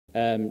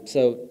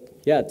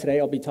Today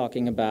I'll be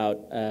talking about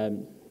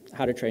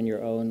how to train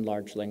your own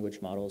large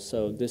language models.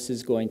 So this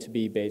is going to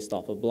be based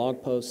off a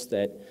blog post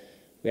that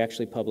we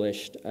actually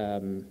published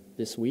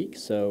this week.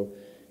 So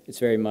it's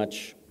very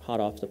much hot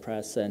off the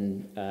press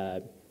and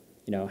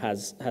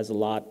has a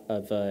lot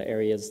of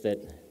areas that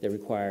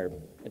require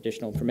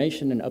additional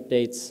information and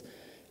updates.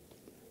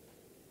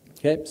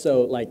 Okay,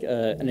 so like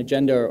an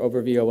agenda or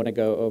overview I want to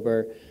go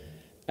over.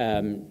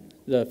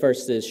 The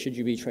first is, should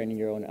you be training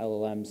your own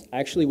LLMs? I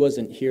actually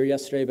wasn't here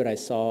yesterday, but I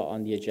saw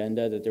on the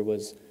agenda that there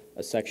was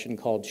a section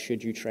called,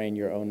 should you train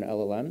your own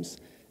LLMs?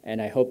 And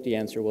I hope the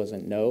answer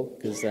wasn't no,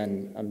 because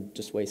then I'm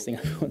just wasting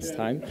everyone's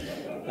time.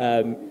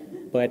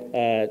 But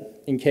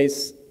in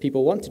case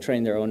people want to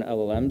train their own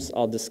LLMs,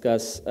 I'll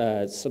discuss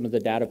some of the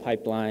data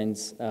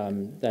pipelines,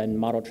 then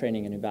model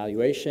training and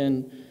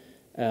evaluation,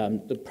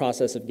 the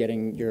process of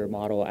getting your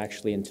model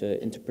actually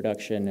into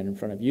production and in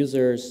front of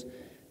users,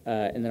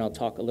 and then I'll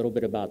talk a little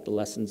bit about the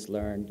lessons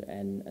learned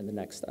and the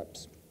next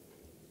steps.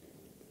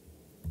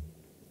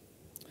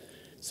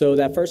 So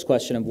that first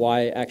question of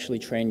why actually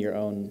train your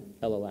own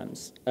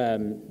LLMs.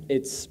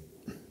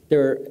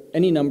 There are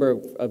any number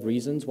of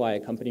reasons why a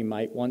company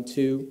might want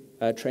to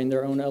train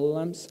their own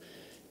LLMs,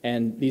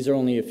 and these are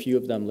only a few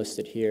of them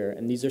listed here,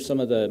 and these are some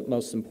of the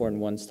most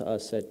important ones to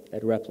us at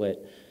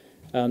Replit.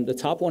 The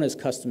top one is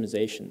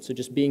customization, so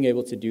just being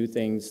able to do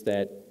things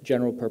that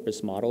general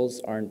purpose models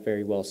aren't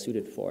very well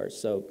suited for.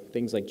 So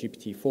things like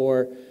GPT-4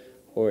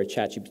 or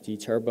ChatGPT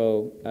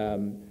Turbo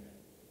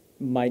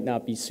might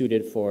not be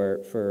suited for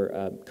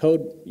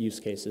code use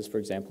cases, for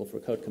example, for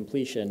code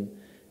completion.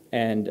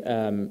 And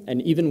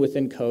even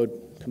within code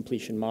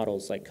completion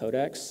models like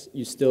Codex,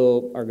 you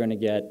still are going to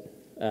get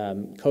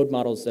code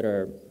models that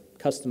are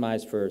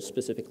customized for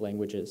specific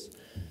languages.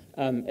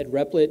 At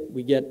Replit,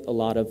 we get a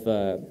lot of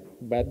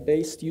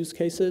web-based use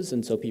cases,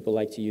 and so people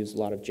like to use a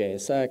lot of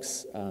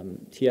JSX,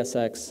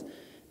 TSX,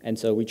 and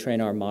so we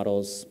train our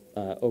models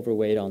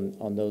overweight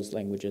on those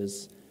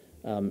languages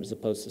as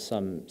opposed to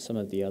some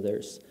of the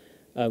others.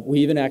 We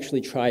even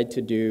actually tried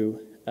to do,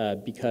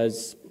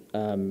 because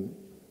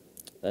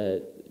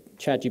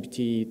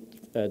ChatGPT,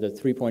 the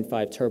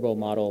 3.5 Turbo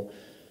model,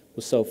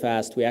 was so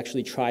fast, we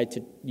actually tried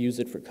to use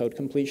it for code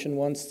completion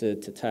once to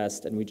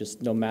test, and we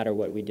just, no matter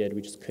what we did,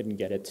 we just couldn't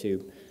get it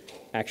to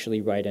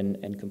actually write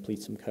and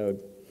complete some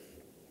code.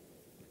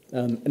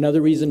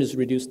 Another reason is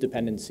reduced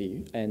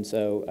dependency, and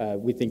so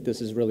we think this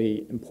is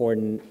really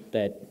important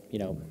that,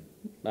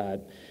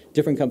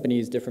 different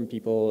companies, different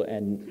people,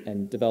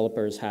 and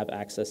developers have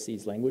access to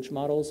these language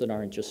models and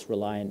aren't just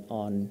reliant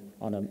on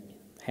a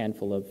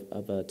handful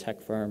of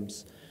tech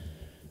firms.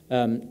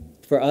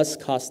 For us,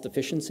 cost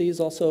efficiency is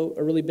also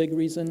a really big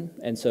reason,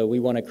 and so we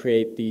want to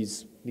create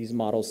these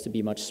models to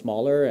be much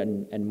smaller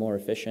and more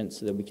efficient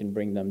so that we can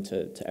bring them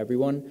to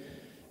everyone.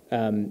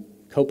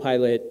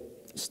 Copilot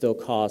still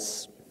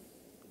costs,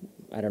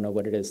 I don't know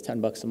what it is,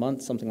 $10 a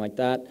month, something like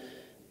that.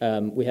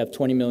 We have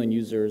 20 million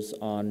users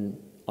on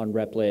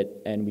Replit,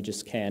 and we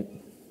just can't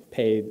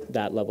pay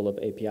that level of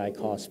API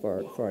costs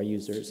for our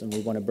users, and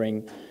we want to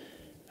bring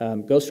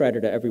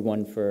Ghostwriter to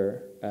everyone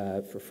for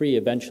free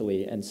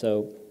eventually, and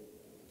so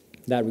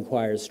that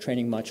requires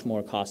training much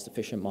more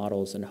cost-efficient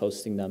models and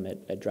hosting them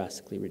at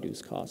drastically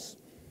reduced costs.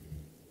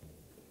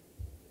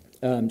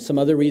 Some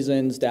other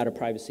reasons, data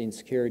privacy and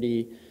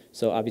security.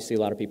 So obviously a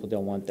lot of people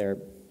don't want their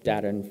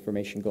data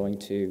information going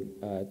to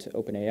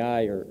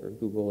OpenAI or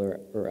Google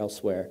or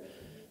elsewhere.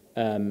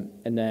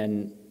 And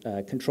then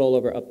control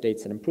over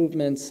updates and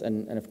improvements,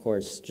 and of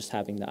course just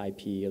having the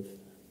IP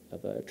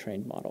of a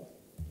trained model.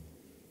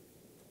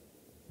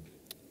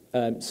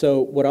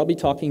 So what I'll be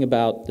talking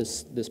about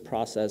this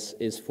process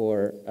is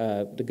for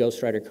the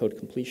Ghostwriter code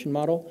completion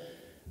model.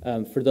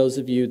 For those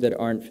of you that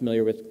aren't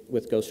familiar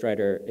with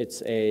Ghostwriter,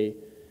 it's a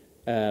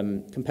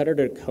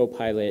competitor to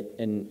Copilot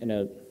in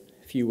a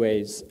few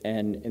ways,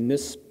 and in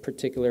this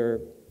particular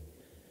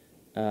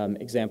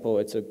example,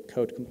 it's a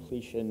code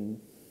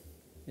completion,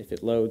 if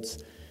it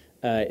loads,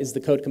 is the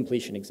code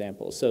completion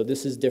example. So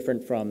this is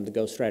different from the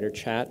Ghostwriter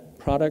chat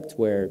product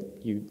where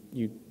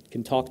you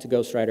can talk to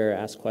Ghostwriter,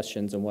 ask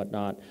questions and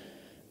whatnot.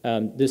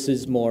 This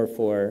is more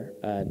for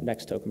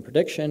next token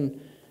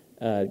prediction,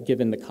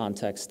 given the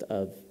context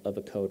of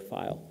a code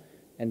file.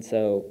 And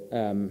so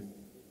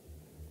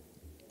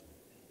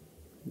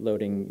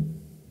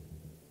loading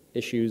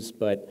issues,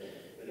 but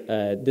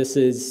this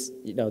is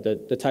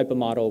the type of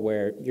model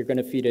where you're going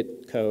to feed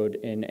it code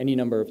in any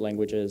number of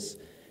languages,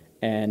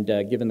 and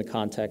given the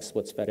context,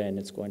 what's fed in,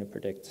 it's going to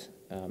predict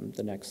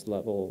the next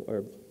level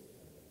or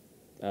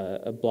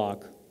a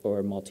block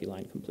or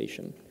multi-line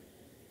completion.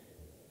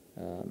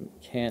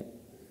 Can't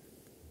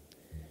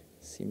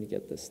seem to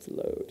get this to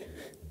load,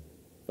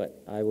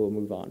 but I will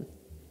move on.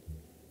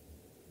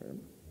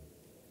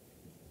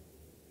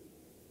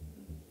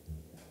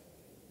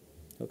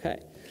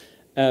 Okay.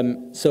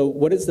 So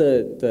what is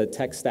the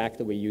tech stack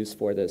that we use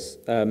for this?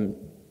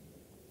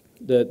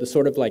 The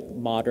sort of like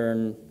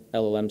modern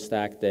LLM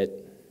stack that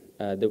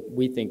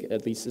we think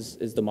at least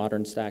is the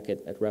modern stack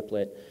at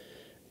Replit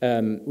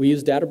We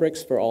use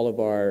Databricks for all of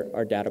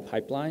our data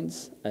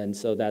pipelines, and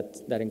so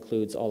that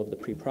includes all of the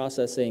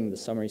pre-processing, the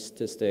summary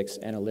statistics,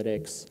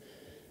 analytics,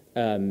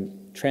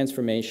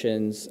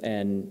 transformations,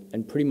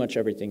 and pretty much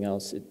everything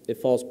else. It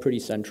falls pretty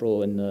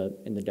central in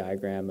the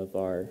diagram of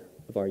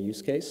our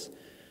use case.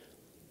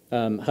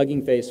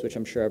 Hugging Face, which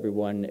I'm sure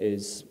everyone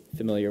is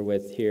familiar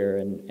with here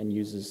and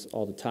uses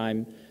all the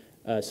time.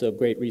 So a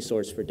great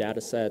resource for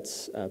data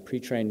sets,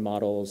 pre-trained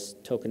models,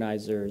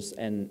 tokenizers,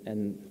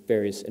 and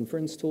various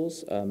inference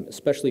tools,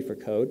 especially for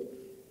code.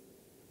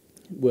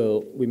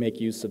 We make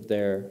use of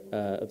their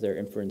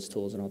inference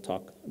tools, and I'll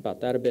talk about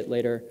that a bit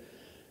later.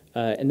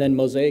 And then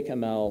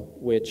MosaicML,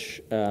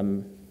 which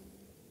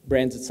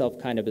brands itself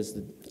kind of as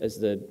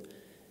the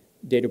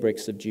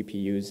Databricks of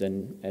GPUs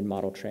and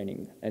model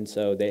training. And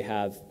so they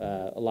have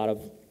a lot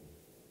of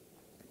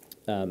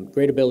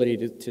great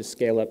ability to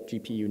scale up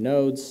GPU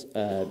nodes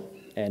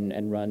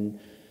and run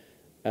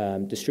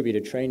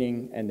distributed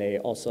training, and they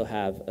also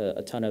have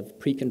a ton of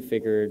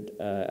pre-configured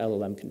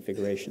LLM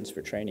configurations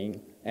for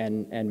training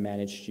and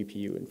managed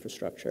GPU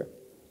infrastructure.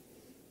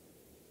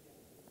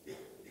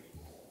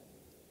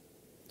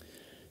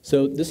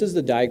 So this is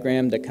the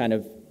diagram that kind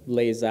of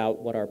lays out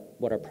what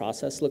our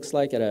process looks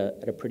like at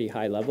a pretty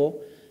high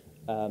level.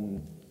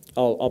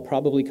 I'll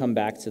probably come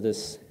back to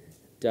this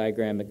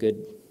diagram a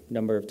good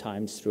number of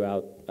times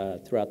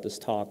throughout this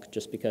talk,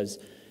 just because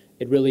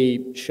it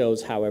really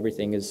shows how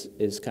everything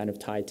is kind of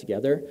tied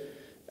together.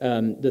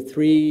 The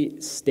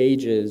three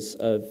stages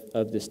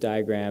of this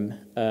diagram,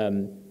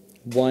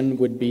 one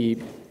would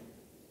be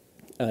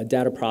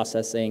data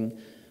processing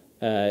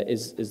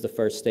is the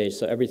first stage.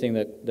 So everything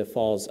that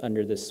falls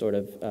under this sort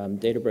of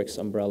Databricks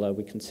umbrella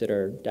we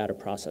consider data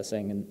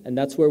processing, and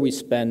that's where we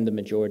spend the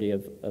majority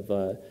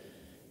of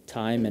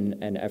time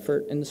and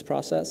effort in this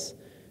process.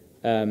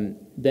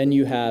 Then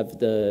you have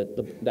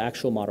the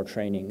actual model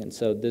training, and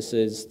so this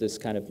is this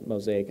kind of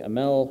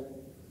MosaicML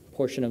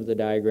portion of the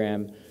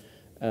diagram.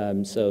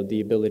 So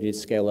the ability to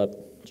scale up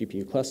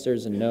GPU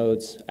clusters and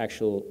nodes,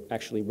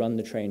 actually run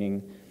the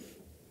training.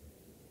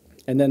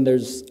 And then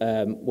there's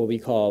what we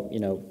call,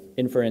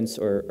 inference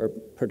or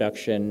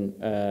production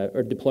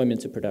or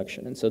deployment to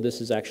production. And so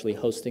this is actually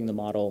hosting the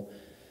model,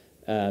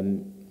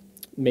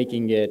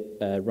 making it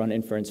run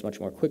inference much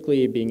more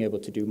quickly, being able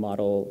to do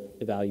model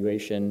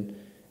evaluation,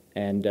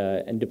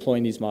 and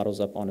deploying these models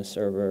up on a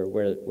server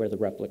where the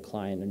Replit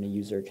client and a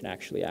user can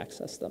actually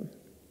access them.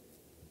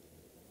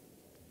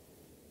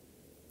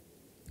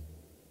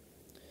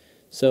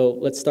 So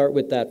let's start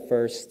with that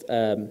first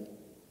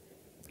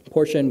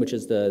portion, which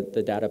is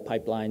the data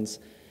pipelines.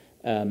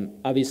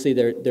 Obviously,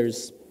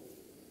 there's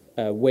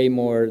way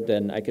more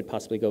than I could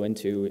possibly go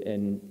into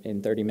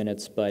in 30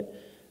 minutes, but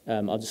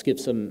I'll just give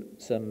some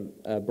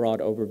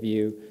broad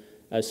overview.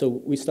 So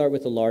we start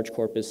with a large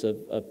corpus of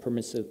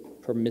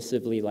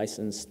permissively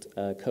licensed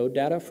code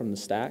data from the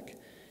stack,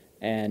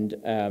 and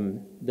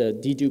the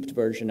deduped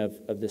version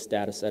of this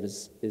data set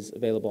is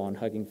available on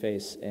Hugging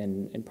Face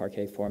in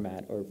Parquet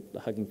format, or the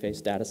Hugging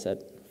Face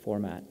dataset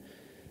format.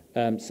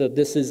 So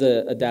this is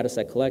a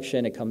dataset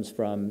collection. It comes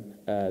from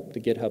the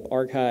GitHub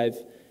archive,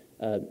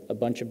 a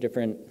bunch of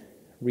different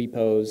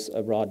repos,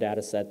 a raw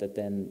dataset that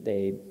then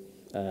they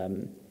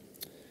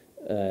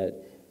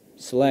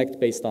select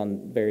based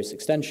on various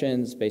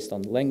extensions, based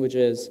on the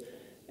languages,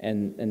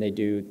 and they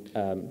do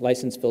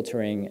license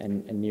filtering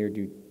and near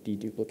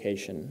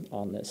deduplication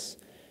on this.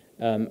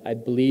 I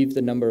believe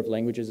the number of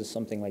languages is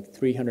something like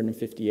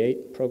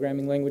 358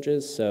 programming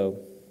languages, so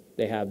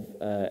they have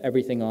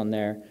everything on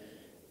there.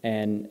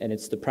 And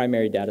it's the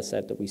primary data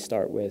set that we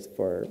start with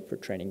for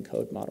training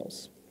code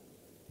models.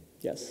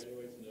 Yes?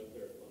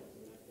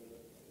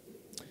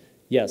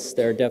 Yes,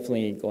 there are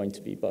definitely going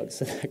to be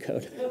bugs in that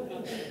code.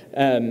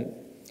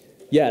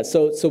 Yeah,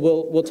 so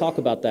we'll talk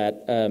about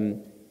that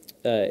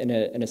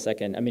in a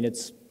second. I mean,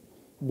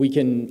 we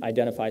can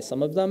identify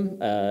some of them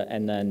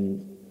and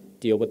then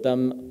deal with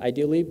them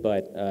ideally,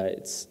 but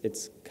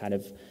it's kind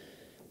of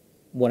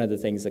one of the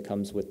things that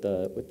comes with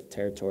the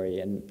territory,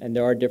 and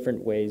there are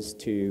different ways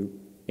to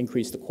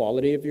increase the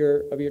quality of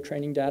your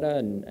training data,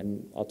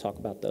 and I'll talk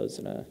about those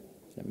in a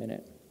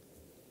minute.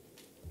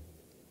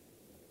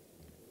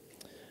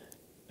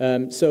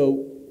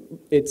 So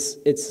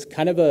it's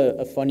kind of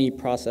a funny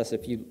process.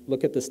 If you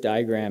look at this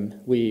diagram,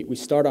 we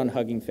start on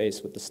Hugging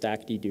Face with the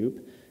stack dedupe,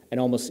 and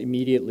almost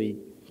immediately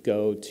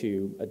go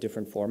to a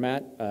different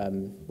format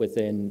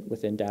within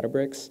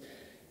Databricks,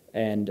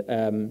 and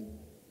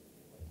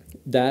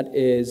that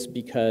is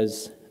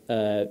because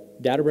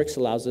Databricks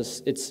allows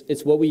us,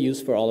 it's what we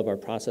use for all of our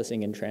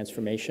processing and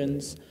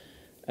transformations.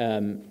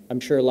 I'm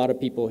sure a lot of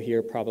people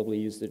here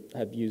probably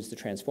have used the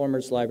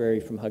Transformers library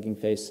from Hugging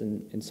Face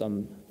in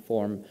some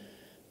form.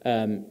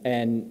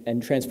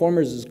 And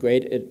Transformers is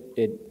great.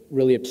 It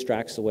really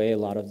abstracts away a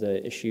lot of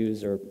the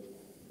issues or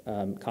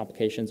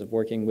complications of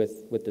working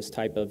with this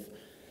type of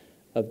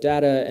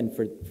data and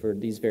for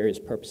these various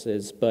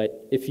purposes.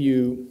 But if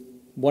you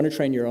want to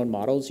train your own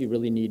models, you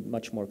really need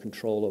much more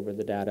control over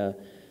the data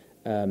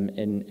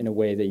in a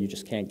way that you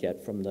just can't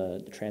get from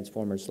the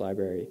Transformers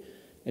library.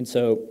 And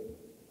so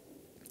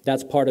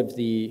that's part of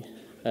the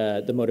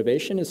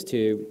motivation, is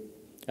to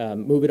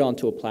move it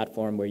onto a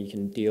platform where you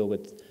can deal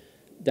with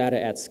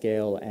data at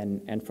scale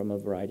and from a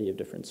variety of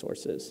different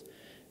sources.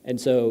 And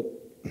so,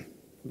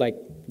 like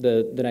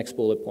the next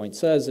bullet point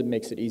says, it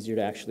makes it easier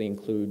to actually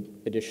include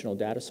additional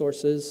data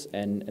sources,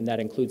 and that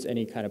includes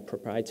any kind of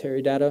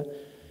proprietary data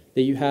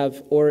that you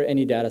have, or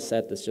any data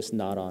set that's just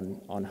not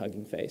on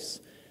Hugging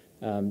Face.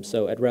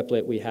 So at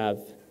Replit, we have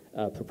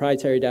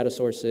proprietary data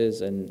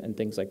sources and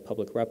things like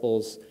public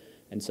REPLs,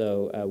 and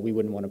so we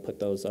wouldn't want to put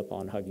those up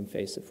on Hugging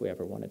Face if we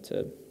ever wanted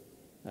to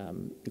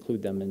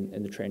include them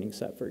in the training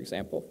set, for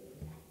example.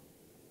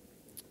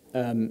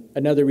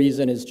 Another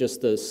reason is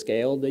just the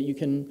scale that you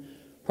can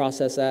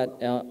process at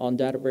on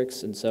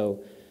Databricks, and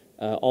so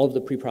all of the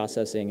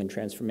pre-processing and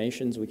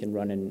transformations we can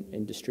run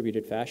in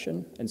distributed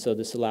fashion, and so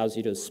this allows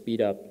you to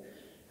speed up,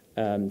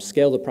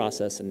 scale the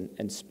process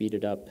and speed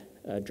it up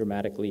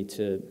dramatically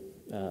to,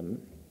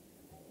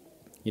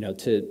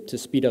 to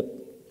speed up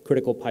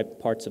critical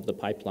parts of the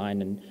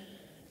pipeline and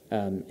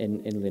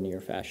in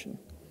linear fashion.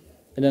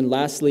 And then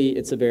lastly,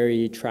 it's a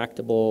very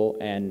tractable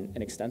and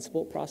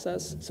extensible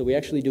process. So we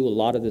actually do a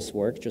lot of this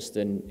work just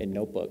in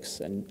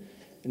notebooks, and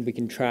we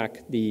can track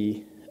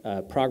the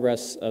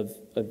progress of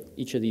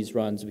each of these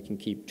runs. We can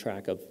keep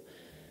track of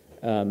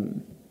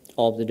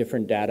all of the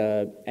different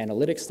data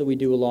analytics that we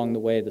do along the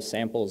way, the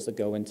samples that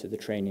go into the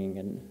training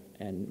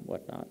and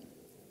whatnot.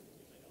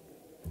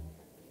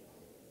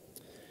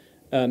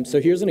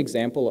 So here's an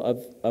example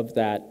of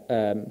that,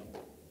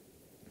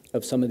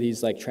 of some of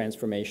these like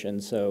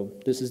transformations. So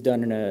this is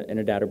done in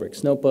a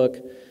Databricks notebook.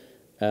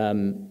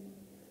 And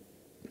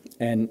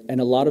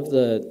a lot of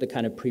the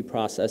kind of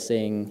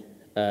pre-processing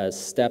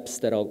steps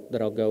that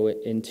I'll go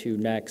into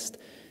next,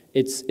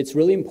 it's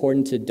really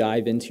important to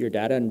dive into your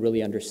data and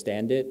really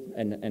understand it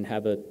and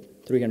have a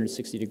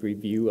 360-degree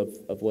view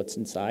of what's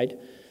inside.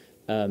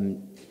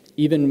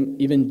 Even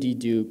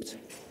deduped,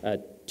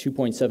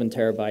 2.7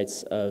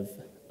 terabytes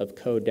of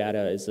code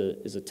data is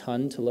a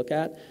ton to look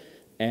at,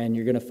 and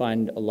you're going to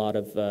find a lot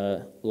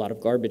of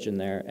garbage in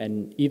there.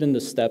 And even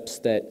the steps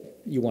that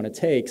you want to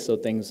take, so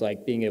things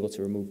like being able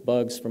to remove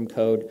bugs from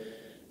code,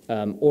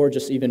 or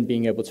just even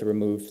being able to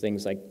remove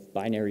things like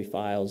binary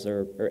files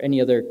or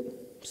any other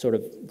sort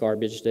of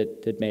garbage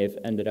that may have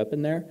ended up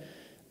in there.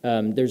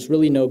 There's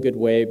really no good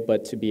way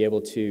but to be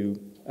able to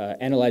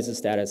analyze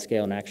this data at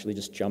scale and actually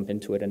just jump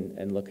into it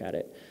and look at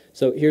it.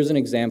 So here's an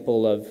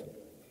example of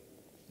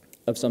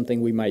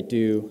something we might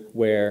do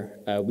where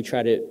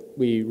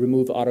we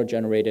remove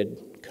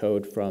auto-generated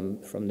code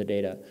from the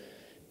data,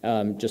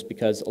 just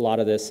because a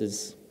lot of this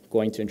is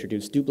going to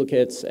introduce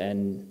duplicates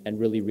and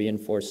really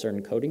reinforce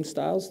certain coding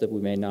styles that we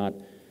may not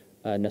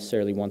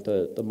necessarily want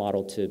the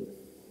model to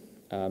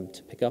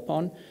pick up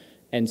on.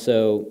 And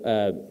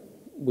so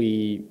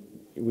we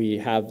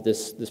have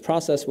this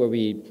process where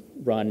we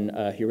run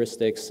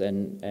heuristics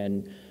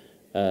and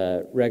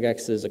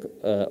regexes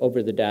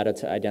over the data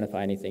to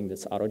identify anything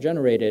that's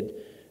auto-generated.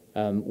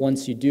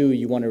 Once you do,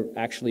 you want to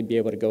actually be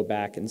able to go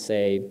back and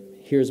say,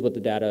 here's what the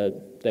data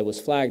that was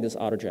flagged as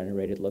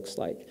auto-generated looks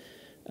like.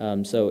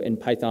 So in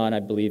Python, I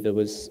believe it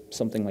was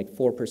something like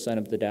 4%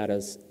 of the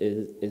data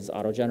is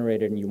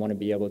auto-generated, and you want to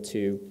be able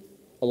to,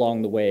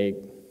 along the way,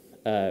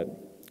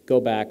 go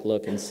back,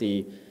 look, and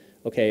see,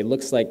 okay, it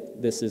looks like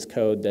this is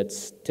code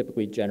that's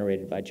typically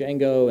generated by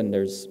Django, and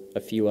there's a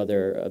few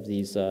other of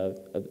these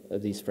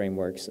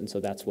frameworks, and so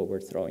that's what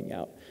we're throwing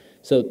out.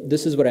 So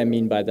this is what I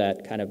mean by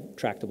that kind of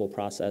tractable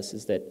process,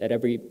 is that at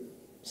every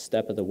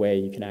step of the way,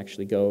 you can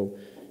actually go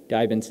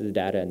dive into the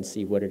data and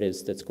see what it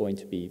is that's going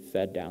to be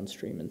fed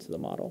downstream into the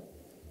model.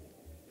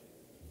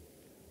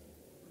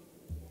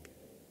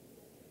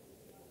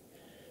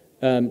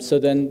 So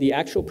then the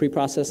actual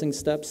pre-processing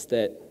steps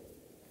that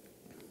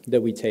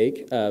we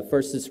take,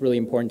 first it's really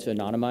important to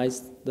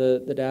anonymize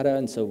the data,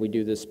 and so we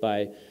do this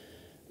by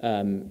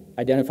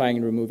identifying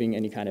and removing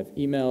any kind of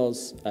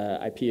emails,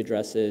 IP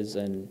addresses,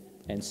 and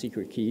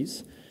secret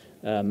keys.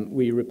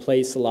 We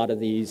replace a lot of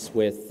these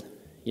with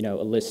a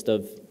list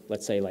of,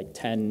 let's say, like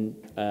 10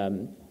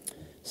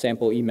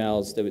 sample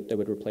emails that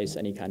would replace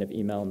any kind of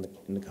email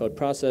in the code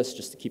process,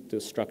 just to keep the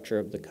structure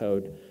of the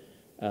code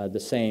the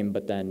same,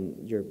 but then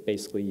you're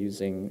basically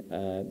using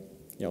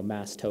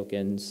mass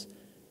tokens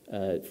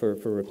for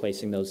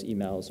replacing those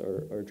emails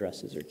or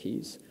addresses or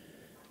keys.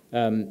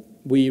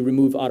 We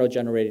remove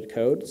auto-generated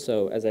code,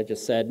 so as I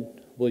just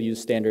said, we'll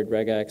use standard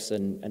regex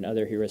and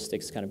other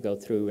heuristics to kind of go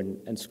through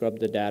and scrub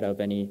the data of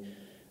any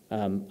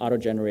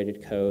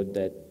auto-generated code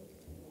that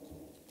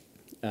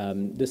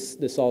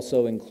this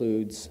also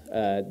includes,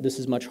 this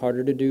is much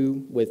harder to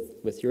do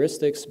with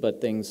heuristics,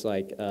 but things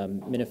like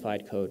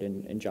minified code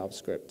in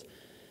JavaScript.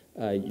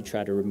 You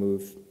try to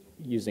remove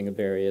using a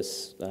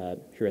various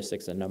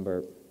heuristics, a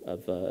number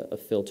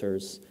of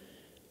filters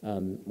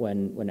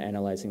when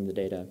analyzing the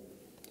data.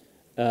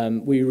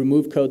 We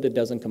remove code that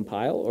doesn't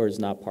compile or is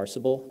not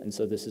parsable, and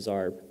so this is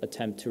our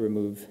attempt to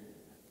remove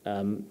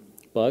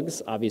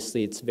bugs.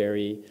 Obviously, it's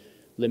very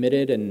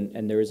limited,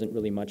 and there isn't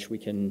really much we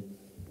can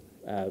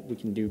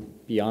do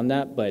beyond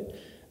that, but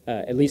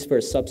at least for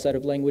a subset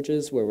of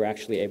languages where we're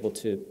actually able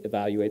to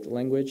evaluate the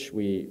language,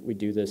 we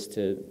do this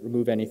to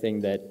remove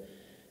anything that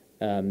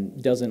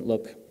doesn't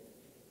look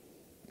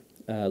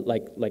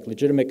like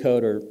legitimate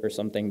code or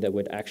something that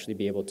would actually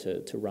be able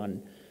to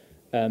run.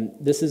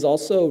 This is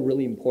also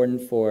really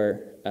important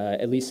for,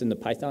 at least in the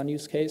Python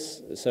use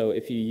case. So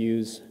if you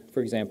use,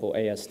 for example,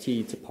 AST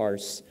to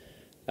parse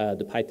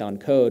the Python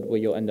code,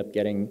 what you'll end up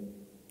getting,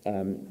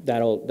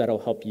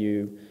 that'll help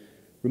you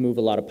remove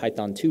a lot of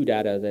Python 2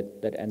 data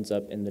that ends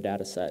up in the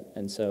data set.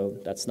 And so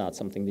that's not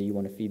something that you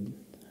want to feed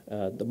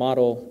the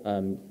model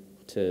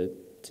to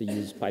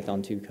use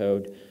Python 2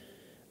 code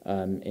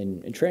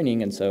in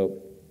training. And so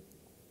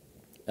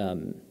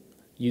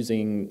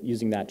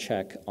using that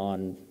check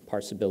on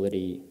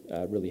parsability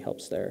really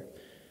helps there.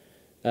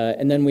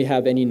 And then we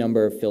have any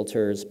number of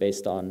filters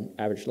based on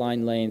average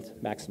line length,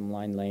 maximum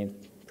line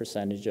length,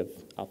 percentage of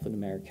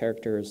alphanumeric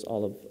characters,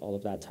 all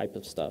of that type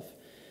of stuff.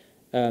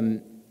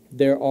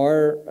 There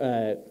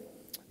are,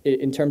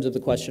 in terms of the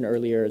question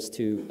earlier as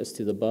to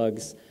the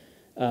bugs,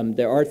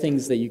 there are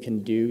things that you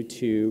can do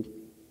to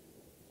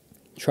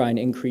try and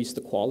increase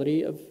the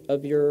quality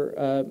of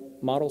your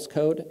model's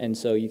code. And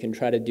so you can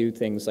try to do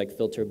things like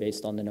filter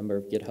based on the number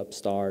of GitHub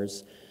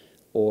stars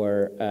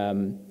or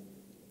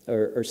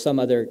some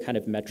other kind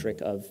of metric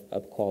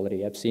of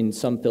quality. I've seen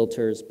some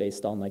filters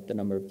based on like the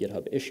number of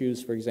GitHub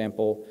issues, for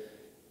example.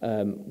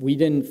 We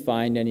didn't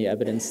find any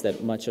evidence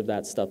that much of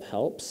that stuff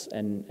helps,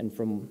 and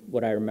from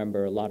what I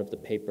remember, a lot of the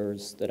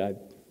papers that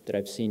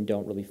I've seen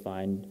don't really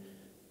find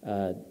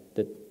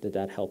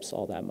that helps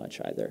all that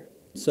much either.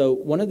 So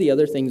one of the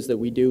other things that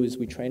we do is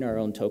we train our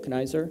own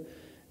tokenizer,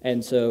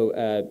 and so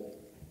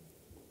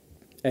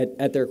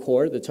at their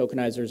core, the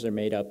tokenizers are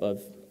made up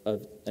of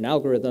an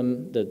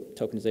algorithm, the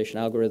tokenization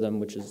algorithm,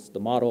 which is the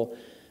model,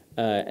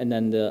 and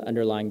then the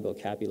underlying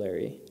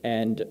vocabulary.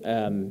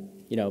 And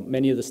you know,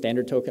 many of the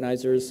standard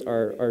tokenizers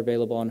are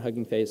available on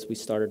Hugging Face. We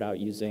started out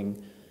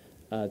using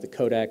the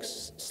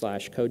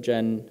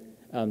Codex/CodeGen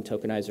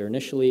tokenizer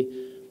initially,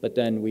 but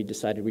then we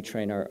decided we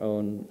train our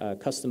own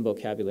custom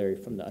vocabulary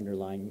from the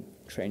underlying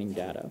training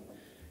data.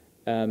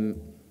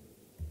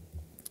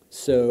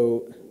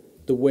 So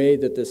the way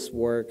that this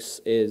works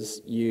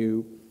is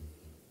you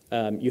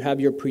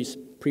have your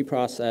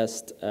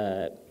pre-processed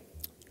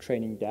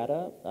training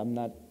data. I'm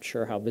not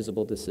sure how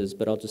visible this is,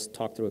 but I'll just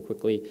talk through it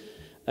quickly.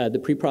 The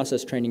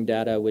pre-processed training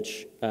data,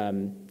 which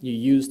you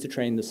use to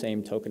train the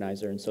same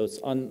tokenizer, and so it's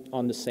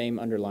on the same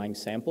underlying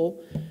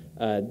sample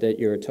that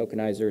your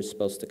tokenizer is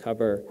supposed to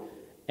cover,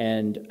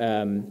 and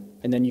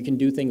then you can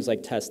do things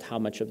like test how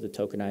much of the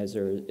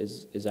tokenizer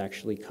is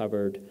actually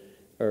covered,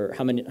 or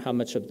how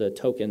much of the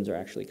tokens are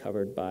actually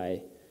covered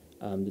by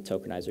the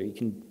tokenizer. You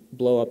can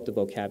blow up the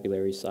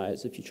vocabulary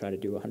size if you try to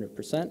do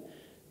 100%,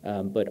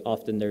 but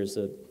often there's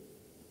a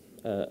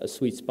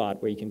sweet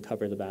spot where you can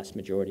cover the vast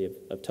majority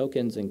of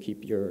tokens and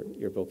keep your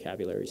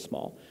vocabulary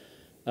small.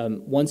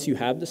 Once you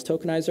have this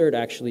tokenizer, it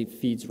actually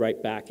feeds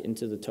right back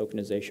into the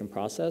tokenization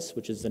process,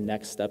 which is the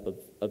next step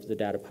of the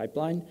data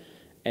pipeline.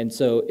 And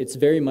so it's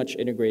very much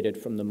integrated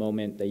from the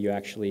moment that you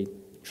actually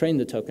train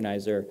the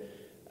tokenizer.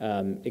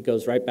 It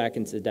goes right back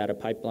into the data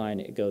pipeline,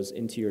 it goes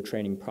into your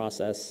training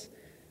process,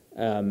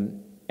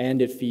 and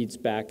it feeds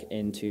back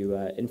into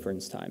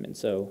inference time. And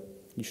so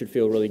you should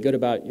feel really good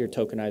about your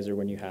tokenizer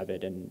when you have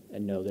it and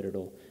know that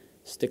it'll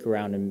stick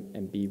around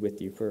and be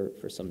with you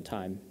for some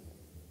time.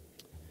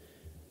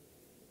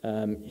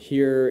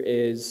 Here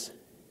is,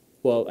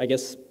 well, I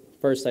guess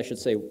first I should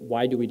say,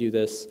 why do we do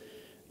this?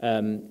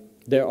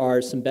 There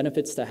are some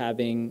benefits to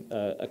having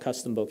a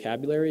custom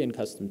vocabulary and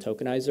custom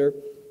tokenizer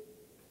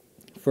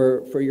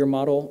for your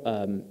model,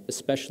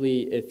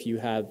 especially if you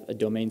have a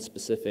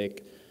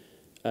domain-specific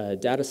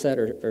data set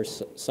or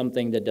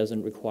something that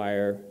doesn't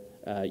require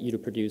you to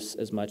produce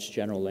as much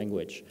general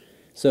language.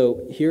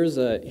 So here's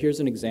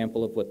an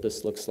example of what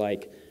this looks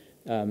like.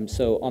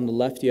 So on the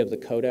left, you have the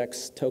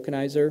Codex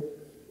tokenizer.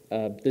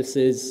 This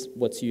is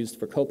what's used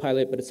for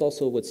Copilot, but it's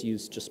also what's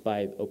used just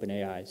by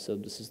OpenAI. So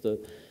this is the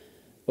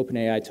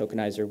OpenAI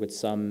tokenizer with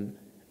some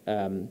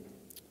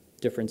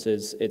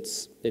differences.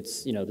 It's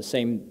the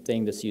same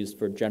thing that's used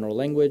for general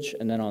language,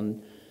 and then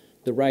on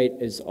the right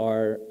is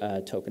our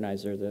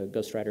tokenizer, the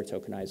Ghostwriter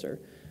tokenizer.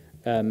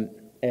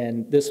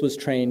 And this was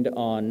trained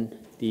on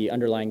the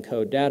underlying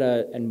code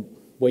data, and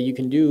what you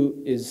can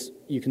do is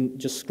you can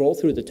just scroll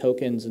through the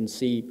tokens and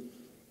see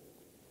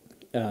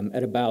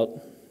at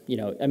about,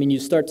 you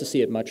start to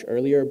see it much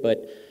earlier,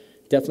 but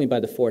definitely by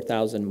the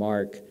 4,000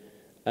 mark,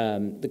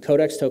 the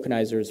Codex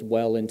tokenizer is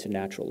well into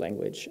natural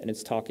language, and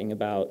it's talking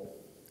about,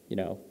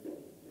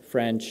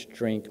 French,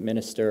 drink,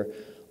 minister,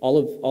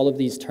 all of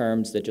these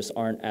terms that just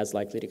aren't as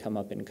likely to come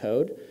up in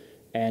code.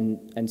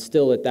 And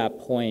still at that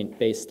point,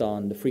 based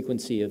on the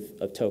frequency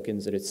of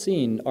tokens that it's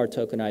seen, our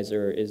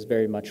tokenizer is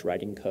very much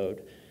writing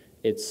code.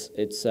 Its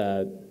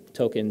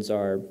tokens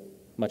are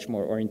much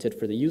more oriented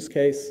for the use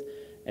case,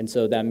 and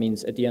so that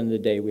means at the end of the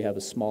day, we have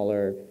a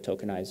smaller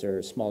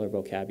tokenizer, smaller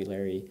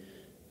vocabulary.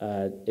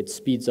 It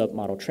speeds up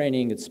model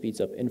training, it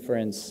speeds up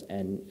inference,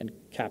 and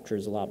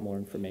captures a lot more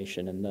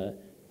information in the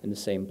in the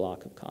same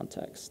block of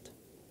context.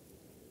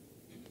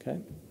 Okay.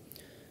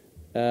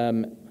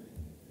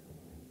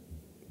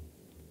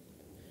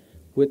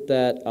 With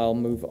that, I'll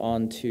move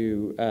on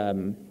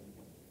to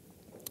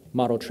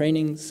model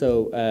training.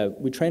 So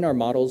we train our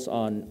models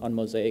on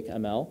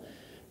MosaicML.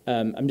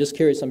 I'm just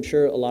curious, I'm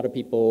sure a lot of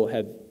people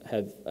have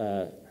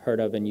heard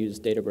of and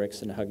used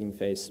Databricks and Hugging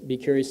Face. Be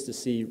curious to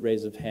see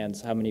raise of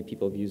hands how many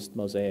people have used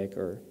Mosaic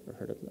or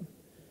heard of them.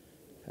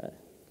 Okay.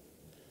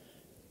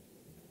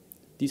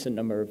 Decent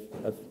number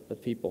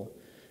of people.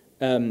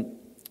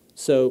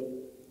 So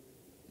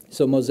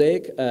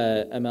Mosaic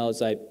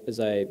ML, as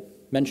I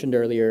mentioned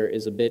earlier,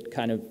 is a bit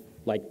kind of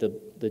like the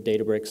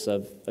Databricks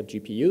of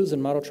GPUs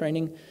and model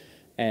training.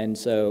 And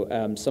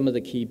so some of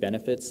the key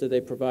benefits that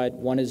they provide,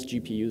 one is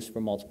GPUs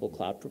for multiple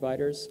cloud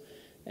providers.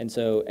 And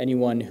so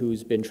anyone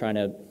who's been trying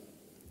to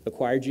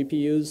acquire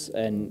GPUs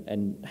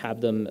and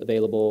have them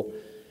available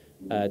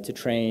to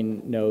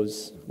train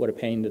knows what a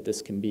pain that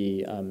this can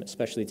be,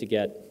 especially to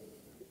get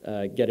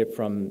it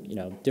from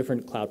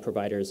different cloud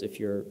providers if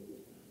you're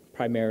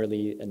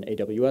primarily an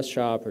AWS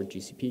shop or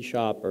GCP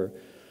shop or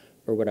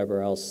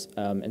whatever else.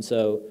 And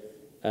so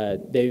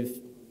they've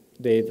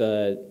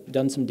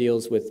done some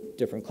deals with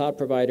different cloud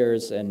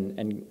providers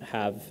and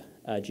have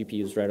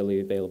GPUs readily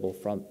available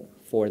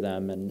for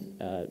them,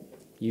 and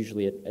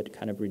usually at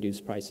kind of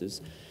reduced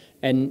prices.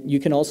 And you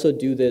can also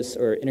do this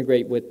or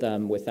integrate with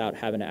them without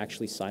having to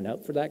actually sign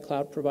up for that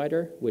cloud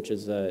provider, which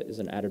is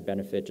an added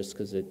benefit just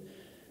because it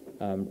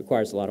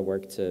requires a lot of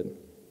work to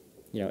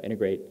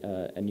integrate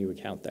a new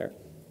account there.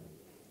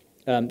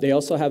 They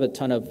also have a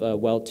ton of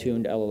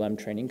well-tuned LLM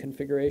training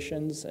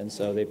configurations, and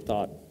so they've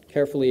thought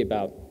carefully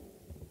about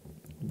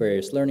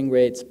various learning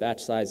rates,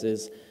 batch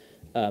sizes,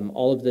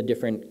 all of the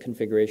different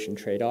configuration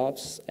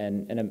trade-offs,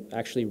 and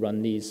actually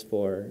run these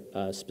for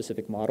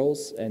specific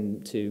models,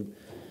 and to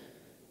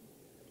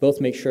both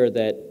make sure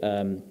that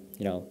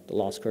the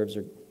loss curves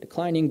are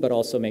declining, but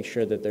also make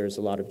sure that there's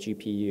a lot of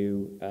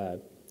GPU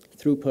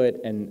throughput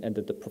and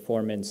that the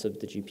performance of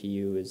the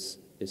GPU is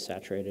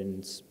saturated and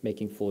it's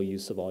making full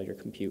use of all your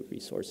compute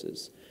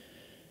resources.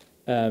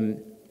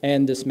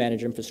 And this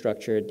managed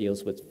infrastructure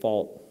deals with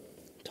fault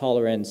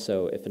tolerance,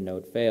 so if a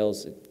node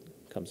fails, it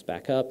comes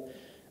back up.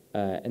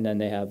 And then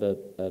they have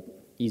a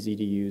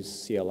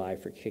easy-to-use CLI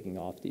for kicking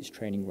off these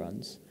training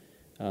runs.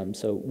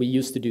 So we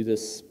used to do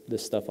this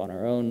stuff on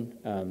our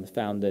own,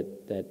 found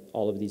that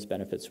all of these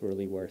benefits were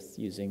really worth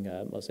using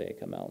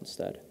MosaicML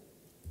instead.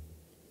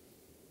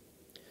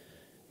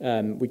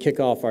 We kick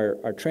off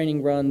our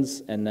training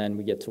runs, and then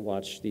we get to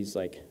watch these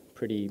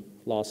pretty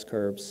loss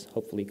curves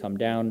hopefully come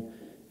down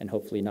and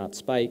hopefully not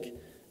spike.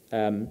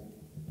 And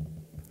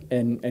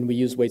we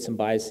use weights and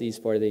biases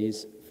for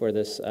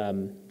this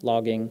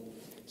logging,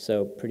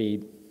 so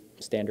pretty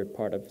standard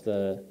part of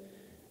the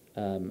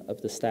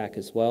stack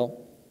as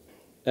well.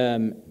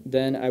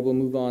 Then I will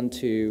move on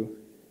to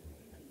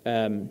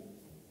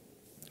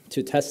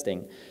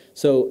testing.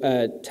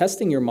 So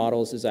testing your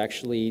models is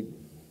actually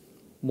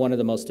one of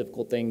the most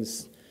difficult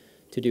things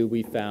to do,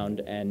 we found,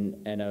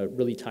 and a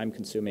really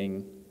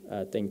time-consuming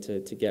thing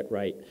to get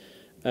right.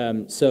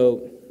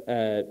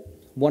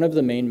 One of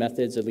the main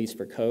methods, at least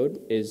for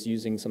code, is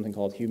using something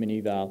called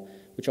HumanEval,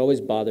 which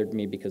always bothered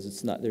me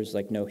because there's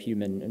no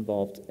human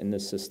involved in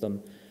this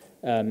system.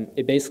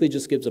 It basically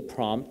just gives a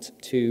prompt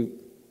to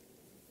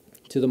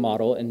the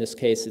model. In this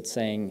case, it's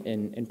saying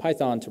in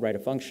Python to write a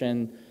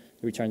function.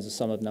 It returns the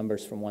sum of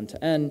numbers from 1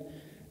 to n,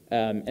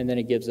 and then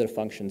it gives it a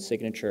function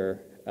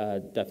signature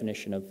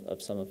definition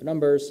of sum of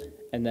numbers.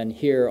 And then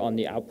here on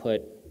the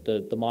output,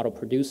 the model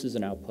produces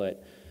an output,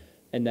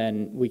 and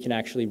then we can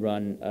actually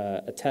run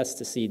a test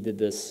to see, did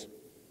this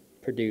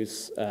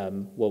produce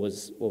what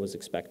was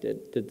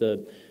expected? Did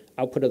the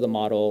output of the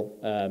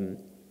model,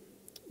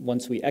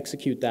 once we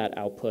execute that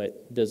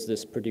output, does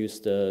this produce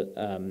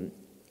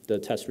the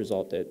test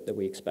result that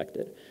we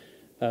expected?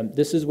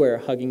 This is where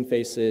Hugging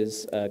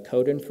Face's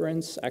code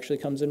inference actually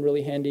comes in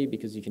really handy,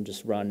 because you can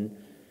just run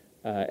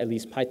at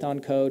least Python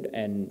code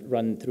and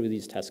run through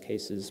these test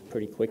cases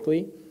pretty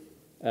quickly.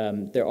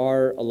 There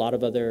are a lot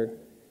of other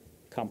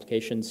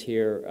complications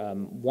here.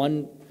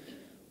 One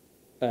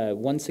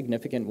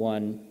significant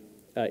one,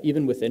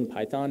 even within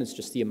Python, is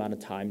just the amount of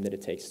time that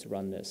it takes to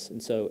run this.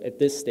 And so at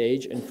this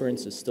stage,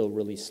 inference is still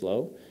really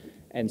slow.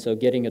 And so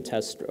getting a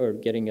test or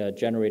getting a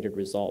generated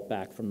result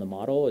back from the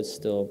model is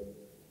still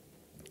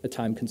a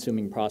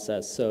time-consuming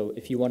process. So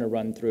if you want to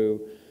run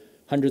through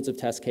hundreds of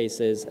test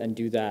cases and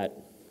do that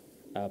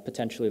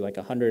potentially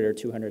 100 or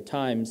 200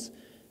 times,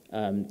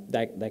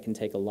 that can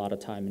take a lot of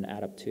time and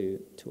add up to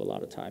a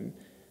lot of time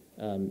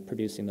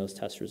producing those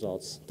test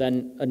results.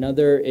 Then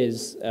another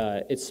is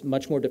it's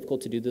much more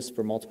difficult to do this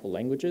for multiple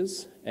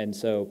languages, and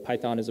so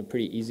Python is a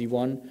pretty easy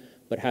one,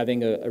 but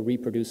having a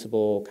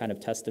reproducible kind of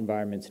test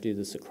environment to do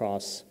this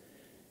across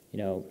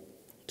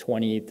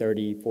 20,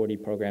 30, 40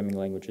 programming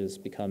languages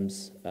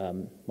becomes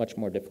much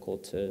more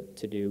difficult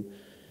to do.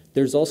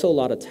 There's also a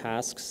lot of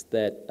tasks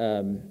that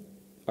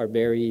are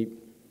very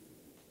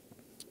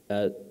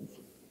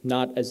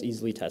not as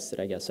easily tested,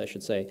 I guess I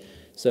should say.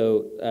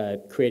 So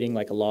creating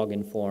like a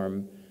login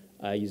form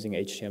using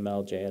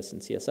HTML, JS,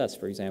 and CSS,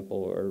 for example,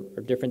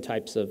 or different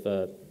types of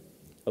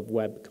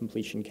web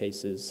completion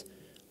cases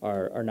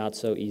are not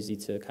so easy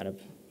to kind of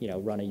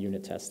run a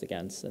unit test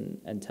against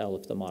and tell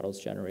if the model's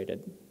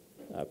generated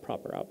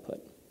proper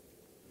output.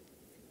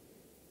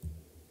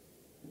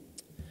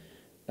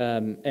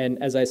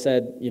 And as I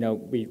said,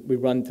 we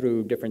run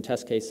through different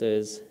test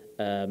cases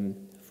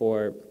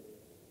for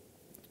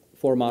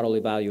model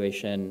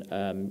evaluation,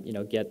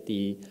 get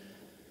the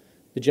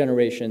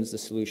generations, the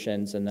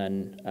solutions, and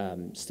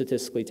then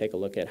statistically take a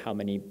look at how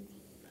many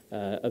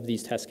of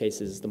these test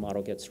cases the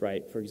model gets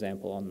right, for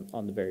example,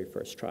 on the very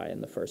first try in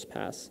the first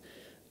pass.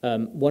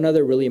 One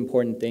other really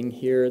important thing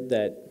here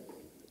that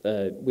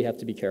we have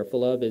to be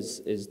careful of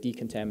is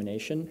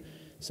decontamination.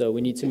 So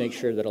we need to make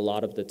sure that a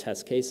lot of the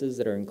test cases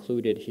that are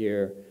included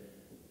here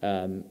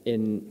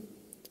in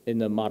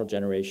the model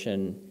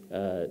generation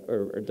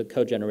or the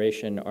code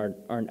generation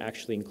aren't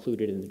actually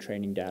included in the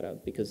training data,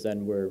 because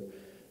then we're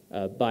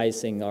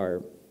biasing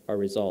our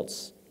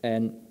results.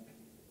 And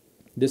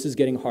this is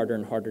getting harder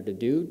and harder to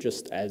do,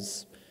 just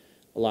as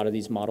a lot of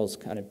these models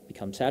kind of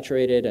become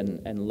saturated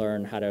and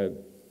learn how to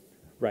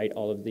write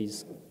all of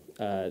these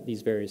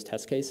various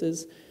test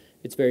cases.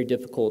 It's very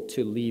difficult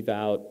to leave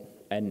out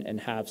and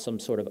have some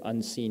sort of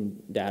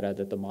unseen data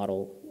that the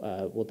model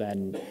will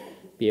then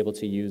be able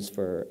to use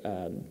for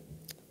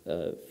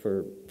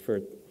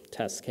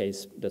test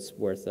case that's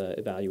worth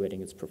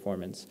evaluating its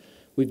performance.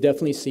 We've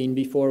definitely seen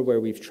before where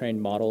we've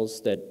trained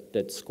models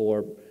that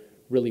score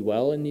really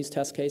well in these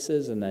test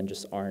cases and then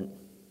just aren't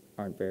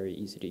very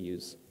easy to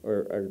use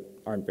or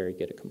aren't very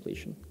good at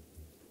completion.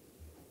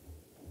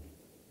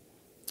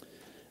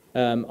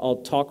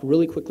 I'll talk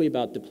really quickly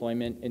about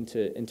deployment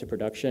into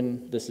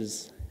production. This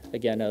is,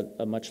 again,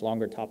 a much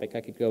longer topic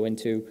I could go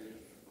into.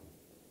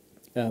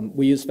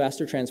 We use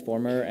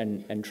FasterTransformer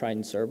and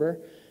Triton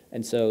server,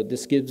 and so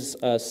this gives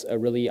us a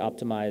really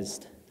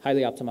optimized,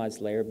 highly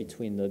optimized layer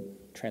between the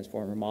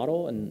transformer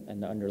model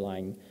and the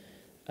underlying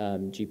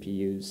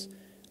GPUs.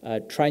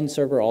 Triton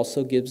server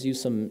also gives you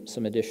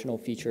some additional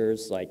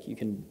features, like you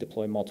can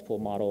deploy multiple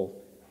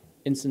model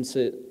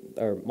instances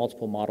or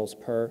multiple models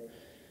per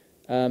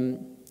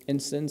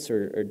instance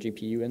or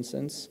GPU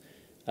instance.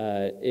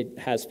 It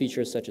has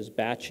features such as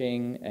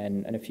batching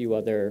and a few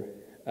other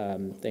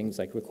things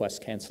like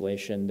request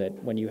cancellation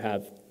that, when you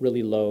have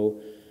really low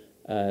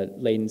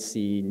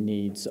latency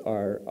needs,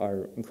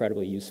 are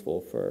incredibly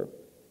useful for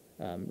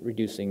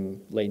reducing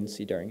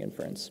latency during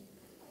inference.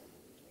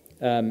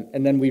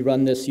 And then we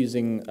run this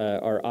using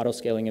our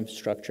auto-scaling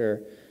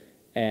infrastructure,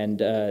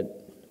 and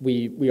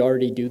we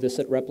already do this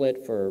at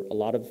Replit for a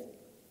lot of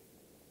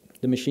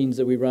the machines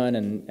that we run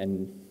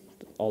and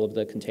all of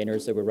the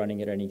containers that we're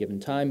running at any given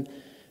time.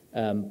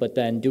 But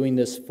then doing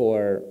this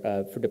for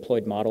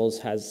deployed models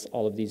has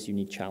all of these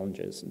unique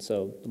challenges. And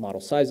so the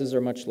model sizes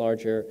are much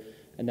larger,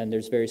 and then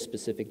there's very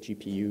specific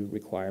GPU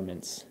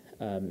requirements.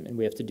 And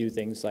we have to do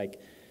things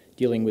like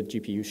dealing with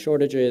GPU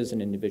shortages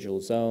and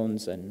individual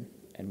zones and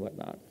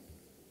whatnot.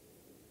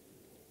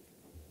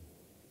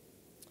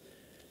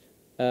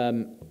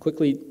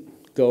 Quickly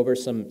go over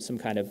some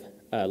kind of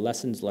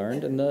lessons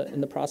learned in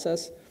the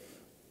process.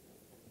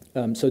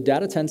 So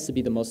data tends to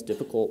be the most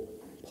difficult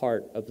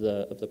part of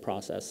the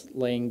process,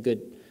 laying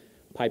good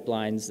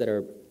pipelines that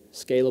are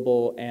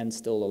scalable and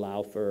still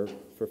allow for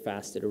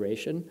fast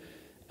iteration.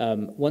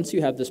 Once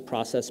you have this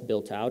process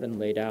built out and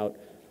laid out,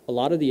 a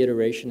lot of the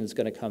iteration is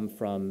going to come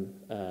from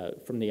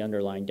the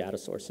underlying data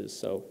sources.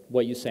 So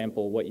what you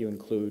sample, what you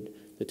include,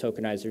 the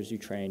tokenizers you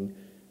train.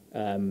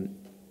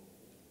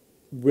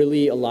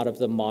 Really, a lot of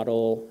the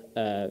model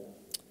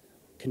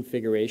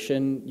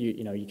configuration,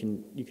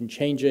 you can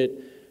change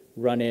it,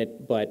 run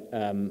it, but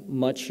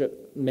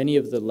many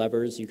of the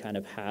levers you kind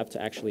of have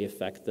to actually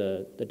affect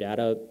the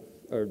data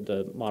or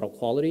the model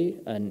quality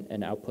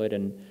and output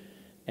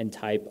and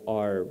type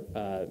are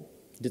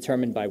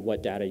determined by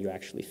what data you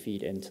actually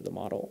feed into the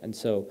model. And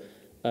so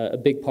a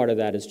big part of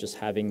that is just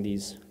having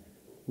these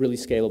really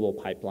scalable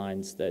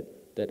pipelines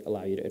that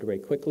allow you to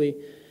iterate quickly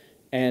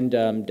and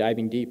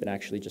diving deep and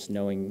actually just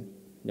knowing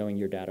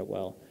your data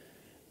well.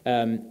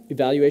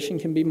 Evaluation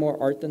can be more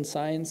art than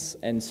science,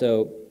 and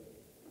so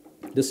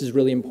this is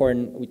really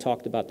important. We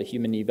talked about the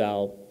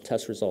HumanEval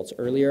test results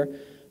earlier,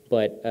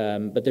 but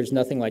there's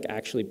nothing like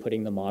actually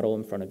putting the model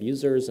in front of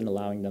users and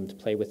allowing them to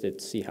play with it,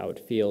 see how it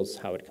feels,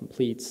 how it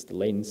completes, the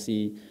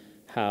latency,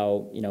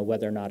 how,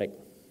 whether or not it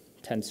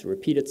tends to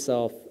repeat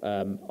itself,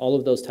 all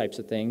of those types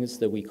of things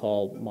that we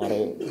call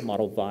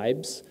model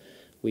vibes.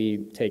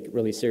 We take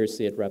really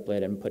seriously at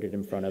Replit and put it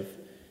in front of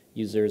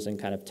users and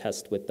kind of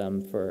test with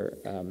them for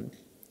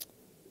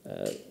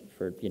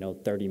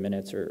 30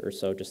 minutes or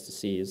so, just to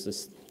see, is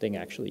this thing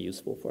actually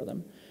useful for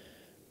them?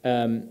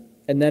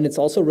 And then it's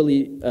also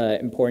really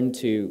important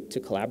to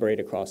collaborate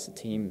across the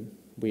team,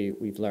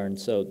 we've learned.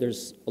 So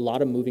there's a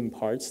lot of moving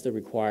parts that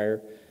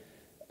require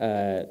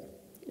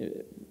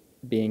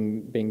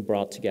being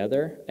brought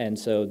together. And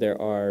so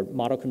there are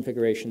model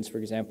configurations, for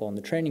example, on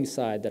the training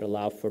side that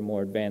allow for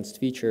more advanced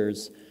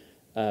features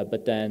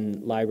but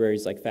then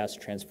libraries like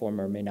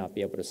FasterTransformer may not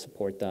be able to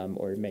support them,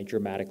 or it may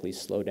dramatically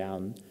slow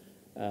down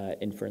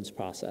inference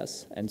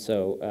process. And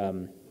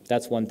so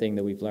that's one thing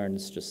that we've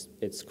learned.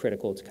 It's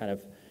critical to kind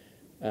of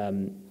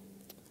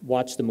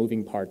watch the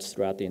moving parts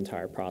throughout the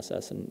entire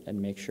process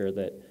and make sure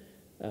that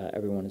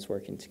everyone is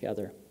working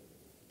together.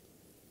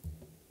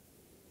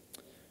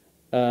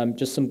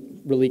 Just some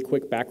really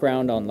quick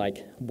background on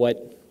like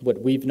what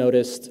we've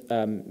noticed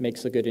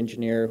makes a good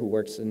engineer who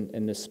works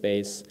in this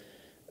space.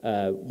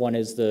 One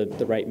is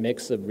the right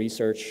mix of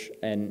research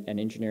and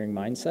engineering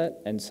mindset.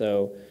 And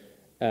so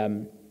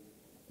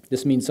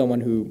this means someone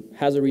who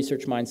has a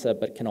research mindset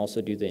but can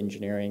also do the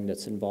engineering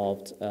that's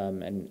involved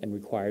and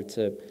required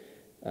to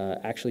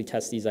actually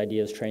test these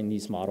ideas, train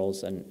these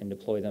models, and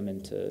deploy them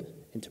into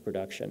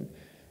production.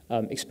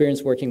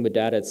 Experience working with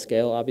data at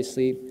scale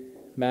obviously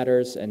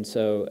matters, and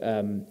so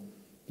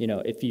you know,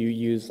 if you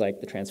use like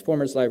the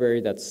Transformers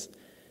library, that's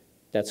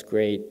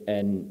great,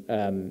 and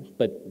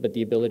but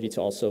the ability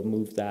to also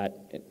move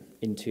that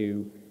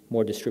into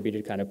more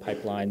distributed kind of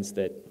pipelines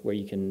where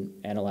you can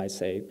analyze,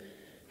 say,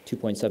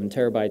 2.7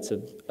 terabytes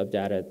of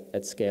data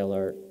at scale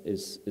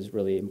is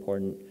really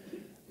important.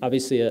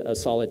 Obviously, a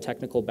solid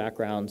technical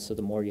background, so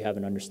the more you have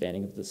an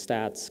understanding of the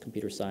stats,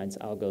 computer science,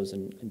 algos,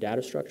 and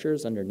data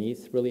structures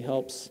underneath really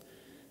helps.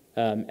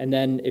 And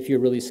then if you're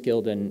really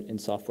skilled in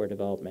software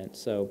development,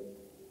 so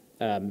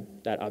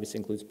that obviously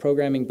includes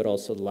programming, but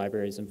also the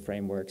libraries and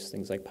frameworks,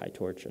 things like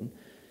PyTorch and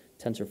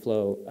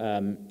TensorFlow,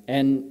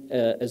 and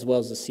as well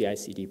as the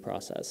CI/CD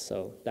process.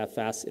 So that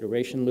fast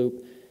iteration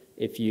loop,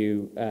 if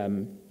you're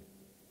an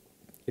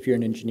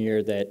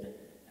engineer that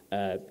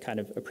kind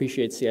of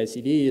appreciates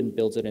CI/CD and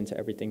builds it into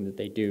everything that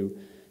they do,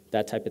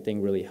 that type of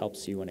thing really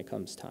helps you when it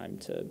comes time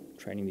to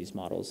training these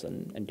models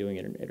and doing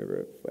it in an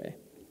iterative way.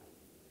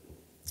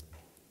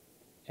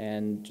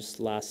 And just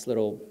last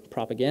little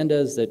propaganda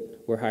is that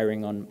we're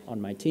hiring on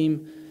my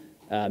team.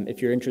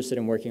 If you're interested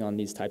in working on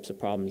these types of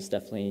problems,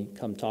 definitely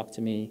come talk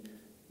to me.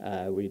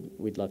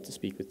 We'd love to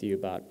speak with you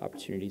about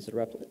opportunities at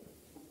Replit.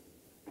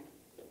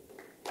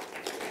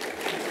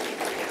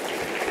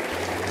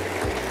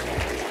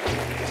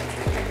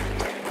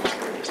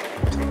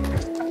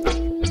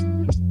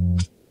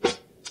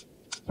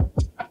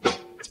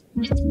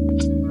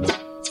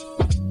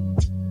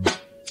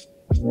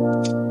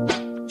 Yeah.